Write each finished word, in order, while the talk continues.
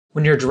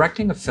When you're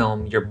directing a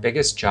film, your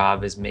biggest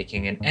job is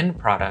making an end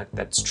product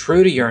that's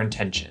true to your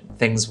intention.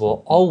 Things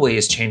will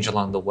always change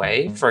along the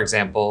way. For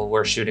example,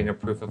 we're shooting a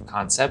proof of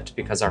concept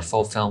because our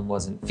full film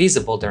wasn't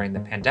feasible during the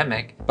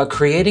pandemic, but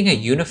creating a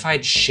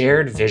unified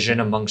shared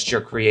vision amongst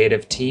your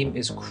creative team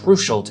is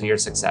crucial to your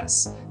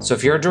success. So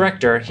if you're a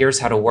director, here's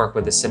how to work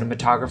with a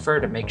cinematographer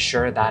to make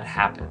sure that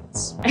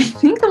happens. I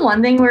think the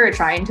one thing we were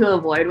trying to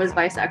avoid was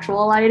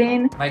bisexual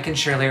lighting. Mike and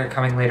Shirley are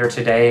coming later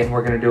today, and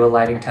we're gonna do a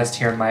lighting test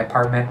here in my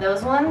apartment.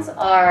 Those ones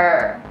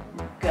are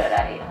good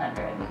at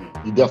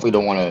 800. You definitely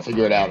don't want to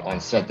figure it out on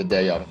set the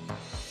day of.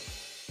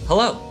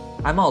 Hello,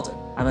 I'm Alden.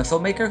 I'm a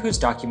filmmaker who's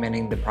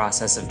documenting the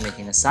process of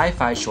making a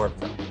sci-fi short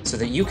film so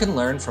that you can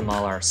learn from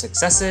all our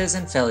successes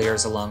and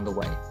failures along the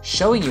way,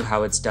 showing you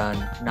how it's done,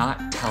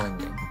 not telling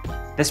you.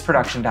 This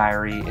production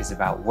diary is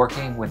about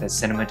working with a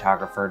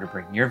cinematographer to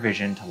bring your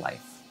vision to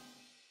life.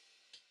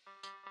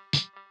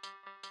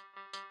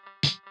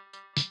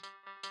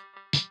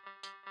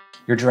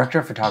 Your director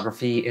of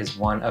photography is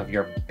one of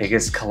your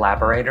biggest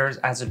collaborators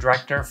as a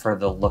director for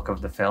the look of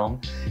the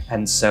film.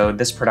 And so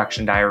this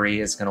production diary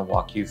is going to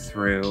walk you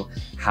through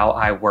how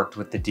I worked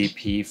with the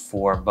DP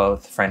for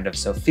both Friend of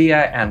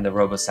Sophia and the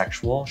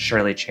Robosexual,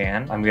 Shirley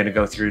Chan. I'm going to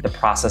go through the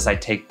process I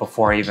take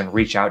before I even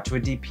reach out to a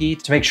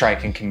DP to make sure I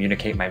can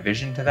communicate my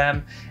vision to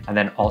them, and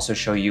then also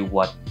show you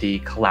what the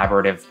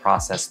collaborative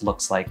process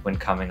looks like when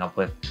coming up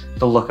with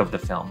the look of the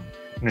film.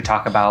 I'm going to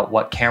talk about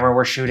what camera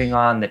we're shooting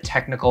on, the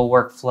technical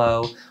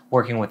workflow,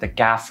 working with a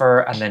gaffer,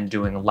 and then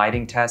doing a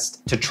lighting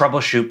test to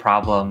troubleshoot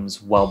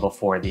problems well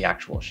before the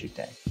actual shoot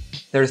day.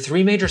 There are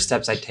three major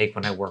steps I take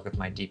when I work with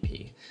my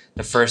DP.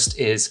 The first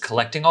is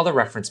collecting all the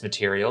reference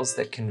materials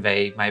that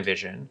convey my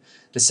vision.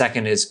 The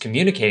second is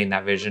communicating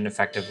that vision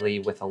effectively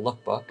with a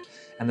lookbook.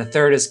 And the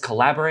third is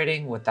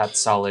collaborating with that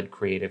solid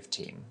creative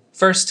team.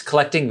 First,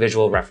 collecting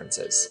visual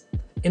references.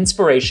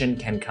 Inspiration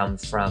can come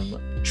from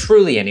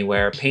truly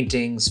anywhere,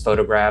 paintings,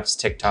 photographs,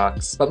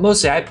 TikToks, but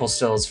mostly I pull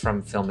stills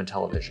from film and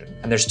television.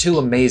 And there's two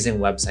amazing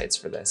websites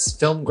for this,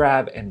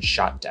 FilmGrab and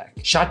ShotDeck.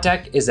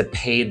 ShotDeck is a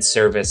paid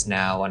service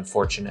now,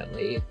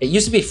 unfortunately. It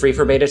used to be free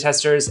for beta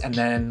testers, and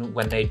then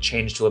when they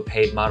changed to a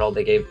paid model,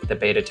 they gave the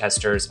beta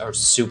testers a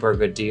super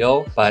good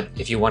deal. But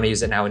if you want to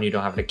use it now and you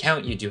don't have an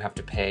account, you do have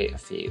to pay a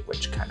fee,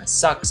 which kind of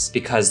sucks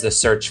because the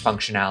search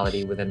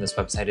functionality within this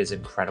website is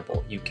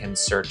incredible. You can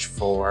search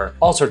for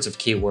all sorts of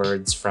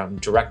keywords from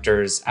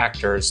directors,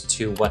 actors,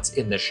 to what's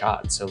in the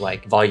shot. So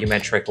like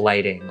volumetric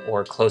lighting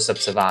or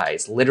close-ups of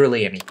eyes,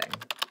 literally anything.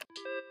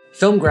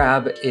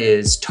 FilmGrab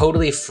is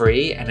totally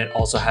free, and it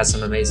also has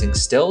some amazing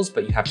stills,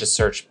 but you have to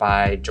search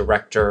by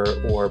director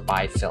or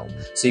by film.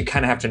 So you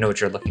kind of have to know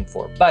what you're looking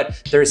for, but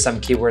there is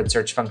some keyword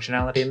search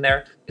functionality in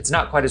there. It's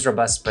not quite as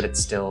robust, but it's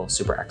still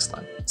super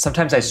excellent.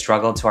 Sometimes I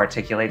struggle to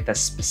articulate the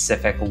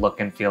specific look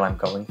and feel I'm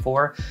going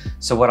for.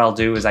 So what I'll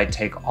do is I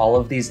take all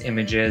of these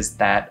images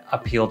that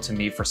appeal to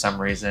me for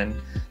some reason,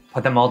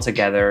 put them all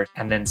together,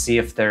 and then see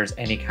if there's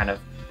any kind of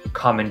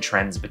common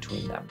trends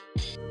between them.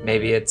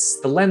 Maybe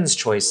it's the lens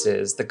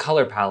choices, the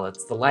color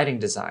palettes, the lighting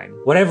design.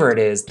 Whatever it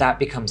is, that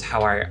becomes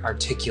how I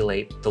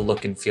articulate the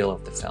look and feel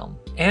of the film.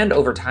 And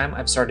over time,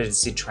 I've started to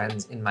see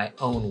trends in my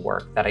own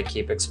work that I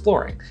keep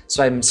exploring.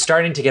 So I'm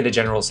starting to get a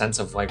general sense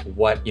of like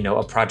what,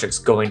 a project's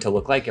going to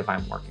look like if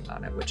I'm working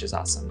on it, which is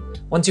awesome.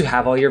 Once you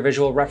have all your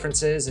visual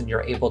references and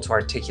you're able to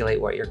articulate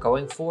what you're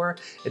going for,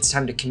 it's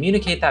time to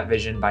communicate that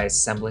vision by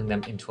assembling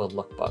them into a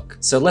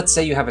lookbook. So let's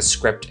say you have a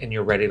script and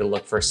you're ready to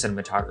look for a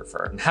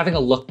cinematographer. And having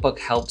a lookbook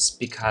helps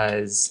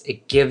because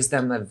it gives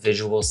them a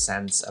visual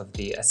sense of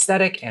the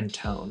aesthetic and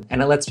tone.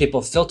 And it lets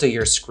people filter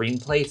your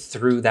screenplay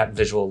through that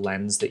visual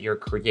lens that you're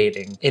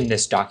creating in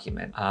this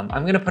document.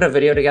 I'm gonna put a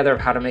video together of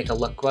how to make a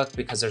lookbook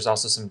because there's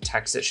also some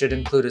text it should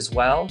include as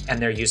well.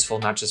 And they're useful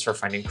not just for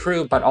finding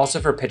crew, but also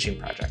for pitching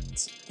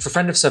projects. For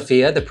Friend of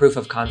Sophia, the proof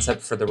of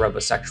concept for the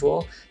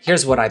Robosexual,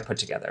 here's what I put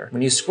together.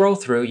 When you scroll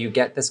through, you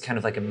get this kind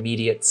of like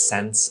immediate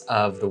sense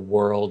of the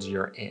world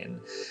you're in.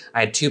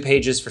 I had 2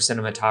 pages for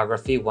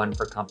cinematography, one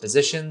for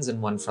compositions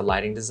and one for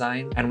lighting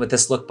design. And with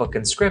this lookbook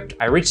and script,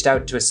 I reached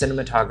out to a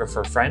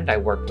cinematographer friend I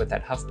worked with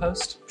at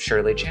HuffPost,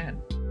 Shirley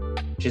Chan.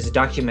 She's a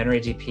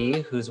documentary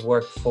DP who's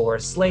worked for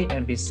Slate,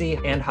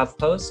 NBC, and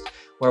HuffPost,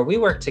 where we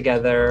work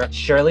together.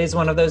 Shirley's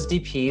one of those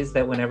DPs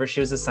that whenever she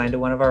was assigned to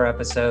one of our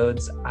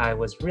episodes, I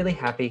was really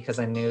happy because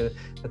I knew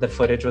that the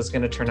footage was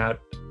going to turn out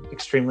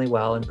extremely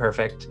well and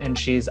perfect. And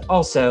she's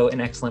also an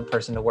excellent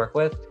person to work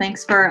with.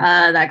 Thanks for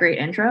that great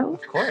intro.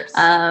 Of course.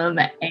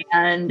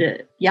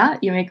 And yeah,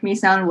 you make me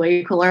sound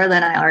way cooler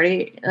than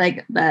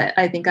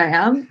I think I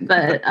am,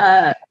 but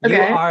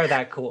okay. You are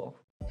that cool.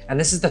 And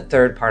this is the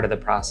third part of the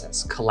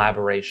process,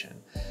 collaboration.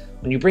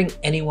 When you bring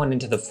anyone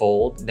into the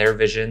fold, their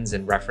visions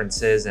and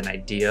references and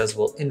ideas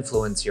will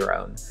influence your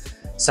own.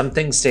 Some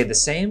things stay the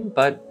same,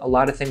 but a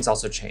lot of things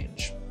also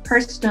change.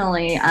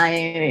 Personally,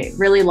 I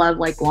really love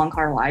Wong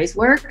Kar-wai's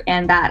work,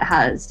 and that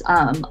has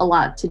a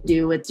lot to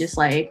do with just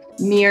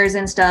mirrors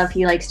and stuff.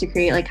 He likes to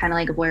create a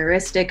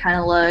voyeuristic kind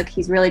of look.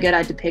 He's really good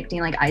at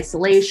depicting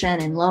isolation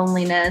and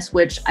loneliness,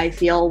 which I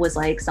feel was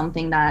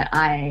something that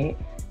I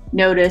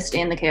noticed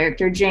in the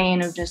character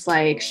Jane of just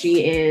like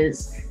she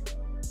is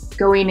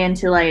going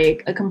into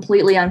like a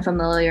completely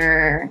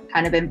unfamiliar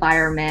kind of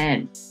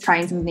environment,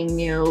 trying something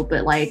new,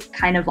 but like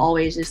kind of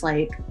always just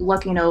like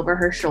looking over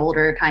her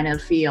shoulder kind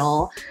of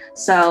feel.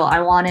 So I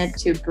wanted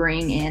to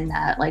bring in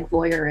that like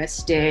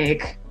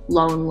voyeuristic,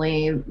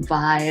 lonely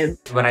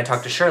vibe. When I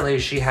talked to Shirley,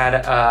 she had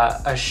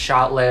a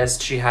shot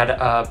list, she had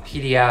a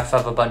PDF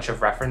of a bunch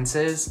of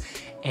references,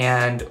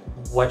 and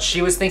what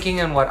she was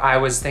thinking and what I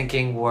was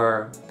thinking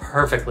were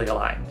perfectly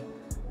aligned,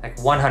 like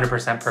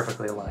 100%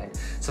 perfectly aligned.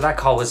 So that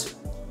call was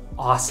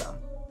awesome.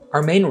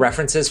 Our main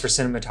references for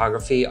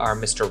cinematography are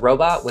Mr.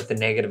 Robot with the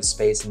negative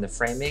space in the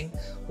framing,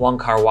 Wong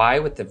Kar-wai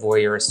with the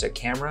voyeuristic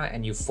camera,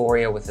 and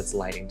Euphoria with its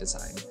lighting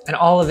design. And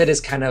all of it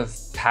is kind of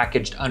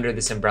packaged under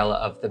this umbrella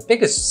of the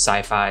biggest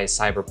sci-fi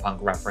cyberpunk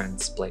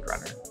reference, Blade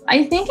Runner.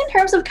 I think in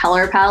terms of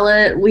color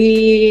palette,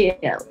 we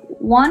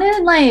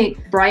wanted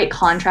like bright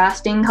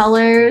contrasting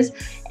colors.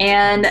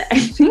 And I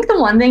think the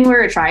one thing we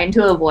were trying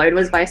to avoid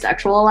was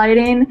bisexual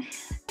lighting.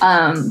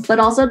 But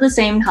also at the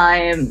same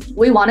time,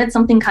 we wanted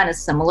something kind of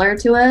similar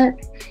to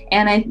it.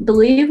 And I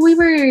believe we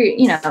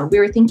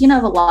were thinking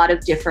of a lot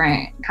of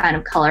different kind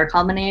of color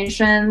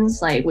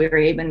combinations. Like we were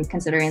even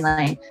considering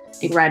like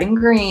red and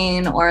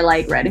green or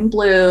like red and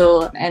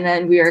blue. And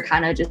then we were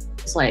kind of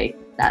just like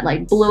that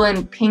like blue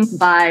and pink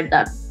vibe,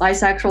 that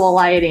bisexual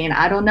lighting,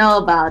 I don't know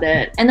about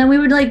it. And then we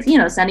would like,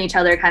 send each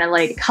other kind of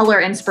like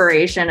color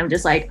inspiration of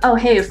just like, oh,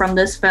 hey, from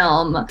this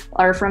film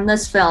or from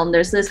this film,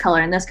 there's this color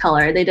and this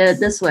color. They did it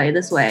this way,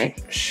 this way.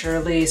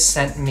 Shirley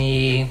sent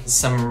me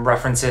some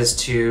references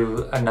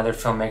to another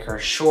filmmaker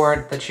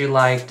short that she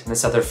liked.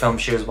 This other film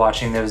she was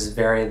watching, there was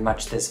very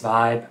much this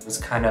vibe. It was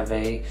kind of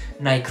a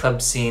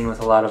nightclub scene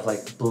with a lot of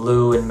like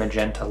blue and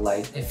magenta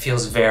light. It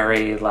feels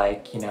very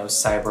like,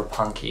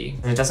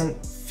 cyberpunky. And it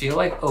doesn't feel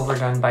like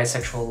overdone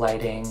bisexual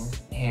lighting,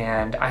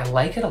 and I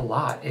like it a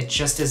lot. It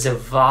just is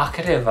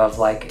evocative of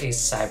like a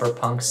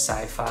cyberpunk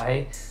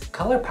sci-fi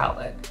color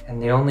palette.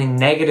 And the only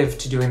negative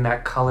to doing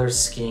that color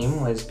scheme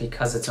was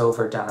because it's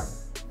overdone.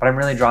 But I'm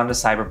really drawn to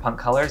cyberpunk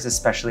colors,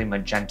 especially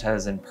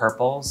magentas and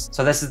purples.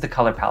 So this is the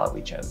color palette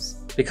we chose.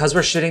 Because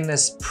we're shooting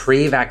this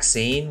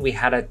pre-vaccine, we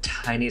had a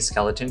tiny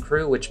skeleton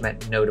crew, which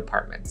meant no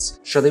departments.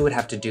 Shirley would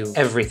have to do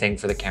everything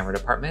for the camera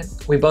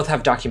department. We both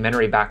have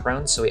documentary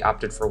backgrounds, so we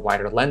opted for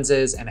wider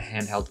lenses and a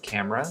handheld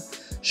camera.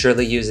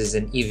 Shirley uses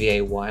an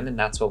EVA-1, and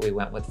that's what we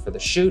went with for the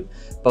shoot,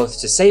 both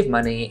to save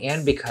money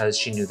and because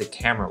she knew the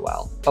camera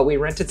well. But we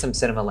rented some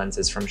cinema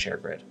lenses from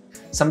ShareGrid.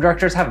 Some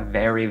directors have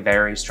very,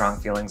 very strong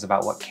feelings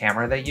about what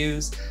camera they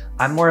use.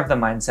 I'm more of the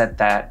mindset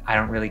that I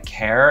don't really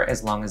care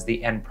as long as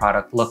the end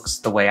product looks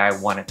the way I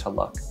want it to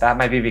look. That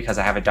might be because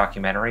I have a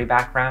documentary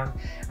background,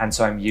 and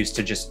so I'm used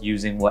to just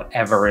using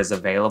whatever is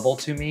available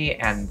to me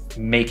and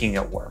making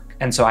it work.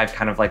 And so I've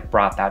kind of like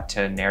brought that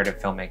to narrative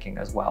filmmaking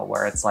as well,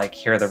 where it's like,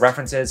 here are the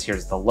references,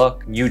 here's the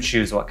look, you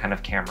choose what kind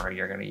of camera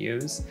you're gonna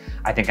use.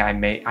 I think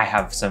I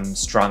have some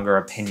stronger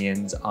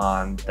opinions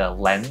on the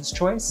lens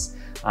choice.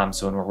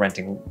 So when we're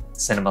renting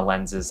cinema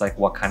lenses, like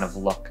what kind of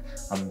look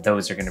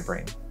those are gonna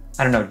bring.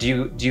 I don't know,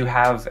 do you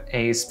have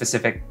a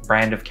specific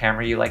brand of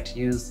camera you like to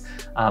use?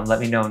 Let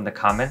me know in the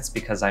comments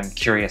because I'm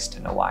curious to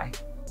know why.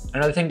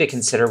 Another thing to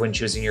consider when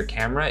choosing your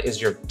camera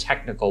is your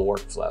technical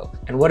workflow.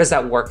 And what does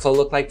that workflow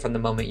look like from the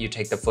moment you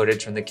take the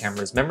footage from the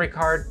camera's memory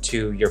card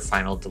to your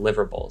final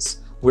deliverables?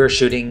 We're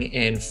shooting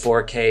in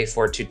 4K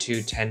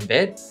 422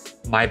 10-bit.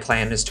 My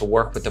plan is to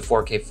work with the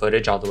 4K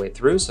footage all the way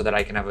through so that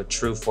I can have a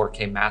true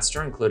 4K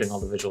master, including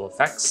all the visual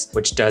effects,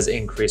 which does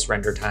increase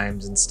render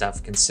times and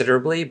stuff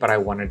considerably, but I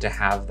wanted to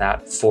have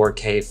that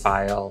 4K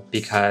file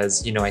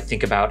because, I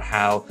think about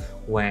how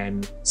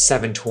when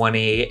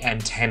 720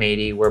 and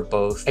 1080 were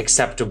both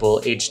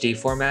acceptable HD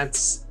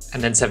formats,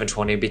 and then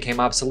 720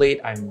 became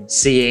obsolete, I'm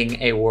seeing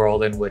a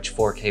world in which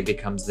 4K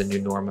becomes the new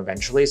norm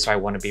eventually, so I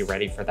want to be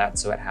ready for that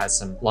so it has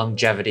some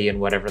longevity in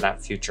whatever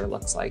that future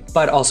looks like.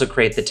 But also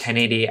create the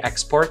 1080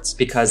 exports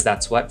because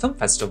that's what film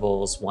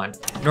festivals want.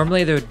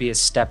 Normally there would be a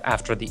step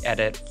after the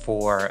edit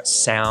for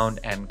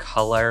sound and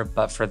color,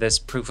 but for this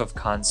proof of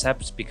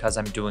concept, because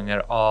I'm doing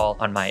it all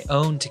on my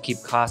own to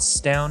keep costs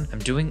down, I'm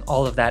doing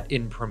all of that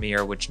in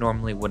Premiere, which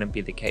normally wouldn't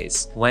be the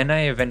case. When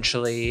I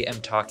eventually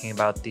am talking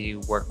about the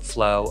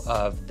workflow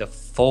of the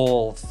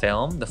full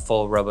film, the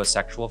full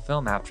Robosexual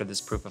film after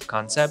this proof of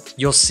concept,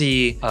 you'll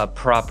see a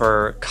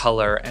proper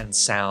color and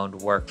sound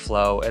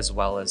workflow as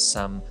well as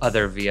some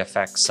other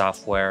VFX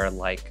software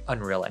like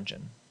Unreal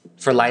Engine.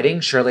 For lighting,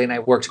 Shirley and I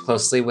worked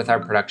closely with our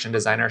production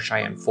designer,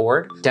 Cheyenne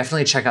Ford.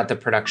 Definitely check out the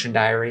production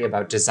diary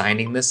about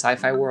designing this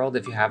sci-fi world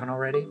if you haven't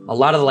already. A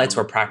lot of the lights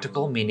were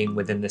practical, meaning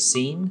within the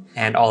scene,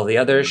 and all the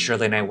others,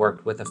 Shirley and I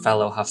worked with a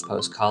fellow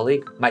HuffPost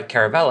colleague, Mike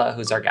Caravella,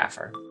 who's our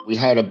gaffer. We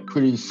had a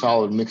pretty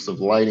solid mix of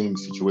lighting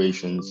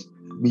situations.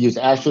 We used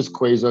astros,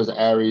 quasars,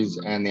 Aries,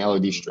 and the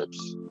LED strips.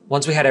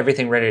 Once we had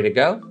everything ready to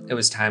go, it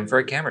was time for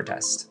a camera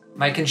test.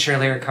 Mike and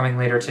Shirley are coming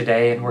later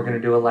today, and we're going to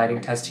do a lighting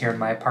test here in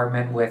my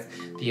apartment with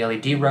the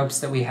LED ropes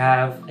that we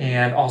have.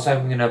 And also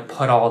I'm going to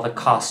put all the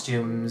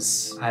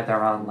costumes either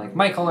on like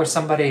Michael or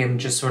somebody and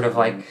just sort of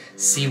like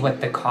see what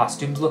the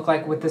costumes look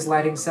like with this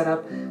lighting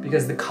setup,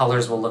 because the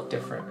colors will look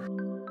different.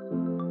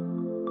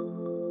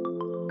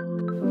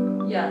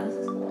 Yeah, this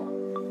is cool.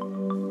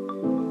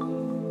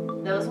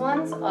 Those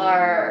ones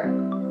are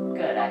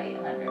good at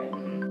 800.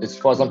 As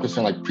far as I'm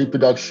concerned, like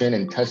pre-production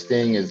and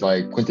testing is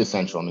like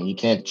quintessential. I mean, you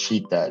can't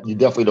cheat that. You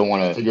definitely don't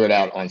want to figure it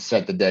out on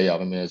set the day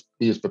of. I mean,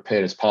 be as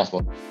prepared as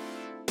possible.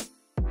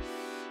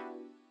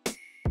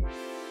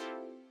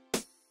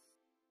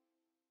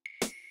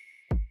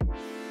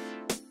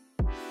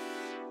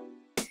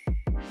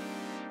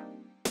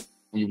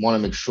 You want to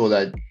make sure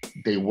that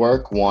they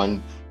work,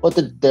 one, but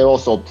they're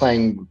also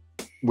playing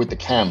with the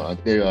camera.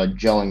 They're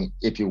gelling,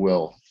 if you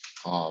will.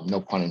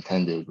 No pun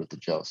intended with the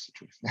gel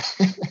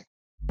situation.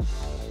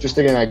 Just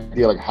to get an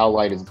idea like how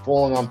light is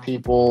falling on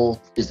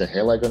people. Is the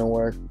hair light gonna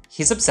work?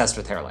 He's obsessed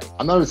with hair light.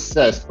 I'm not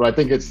obsessed, but I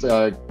think it's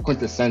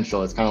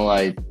quintessential. It's kind of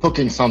like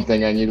cooking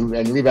something and you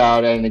leave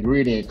out an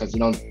ingredient because you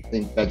don't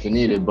think that you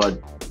need it,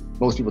 but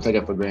most people take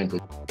it for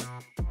granted.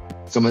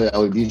 Some of the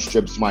LED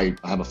strips might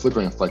have a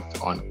flickering effect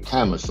on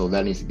camera, so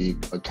that needs to be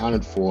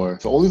accounted for.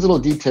 So all these little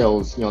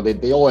details, you know,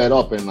 they all add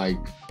up, and like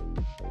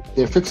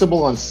they're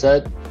fixable on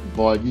set,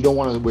 but you don't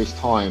want to waste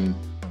time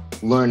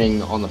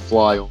learning on the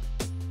fly.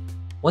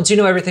 Once you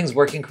know everything's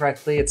working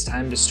correctly, it's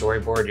time to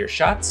storyboard your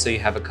shots so you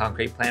have a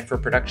concrete plan for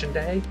production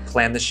day.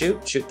 Plan the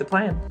shoot, shoot the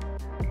plan.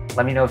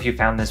 Let me know if you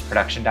found this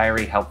production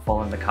diary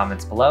helpful in the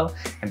comments below,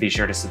 and be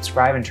sure to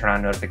subscribe and turn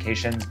on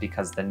notifications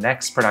because the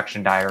next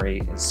production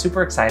diary is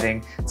super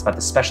exciting. It's about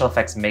the special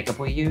effects makeup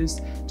we used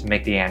to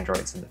make the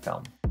androids in the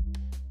film.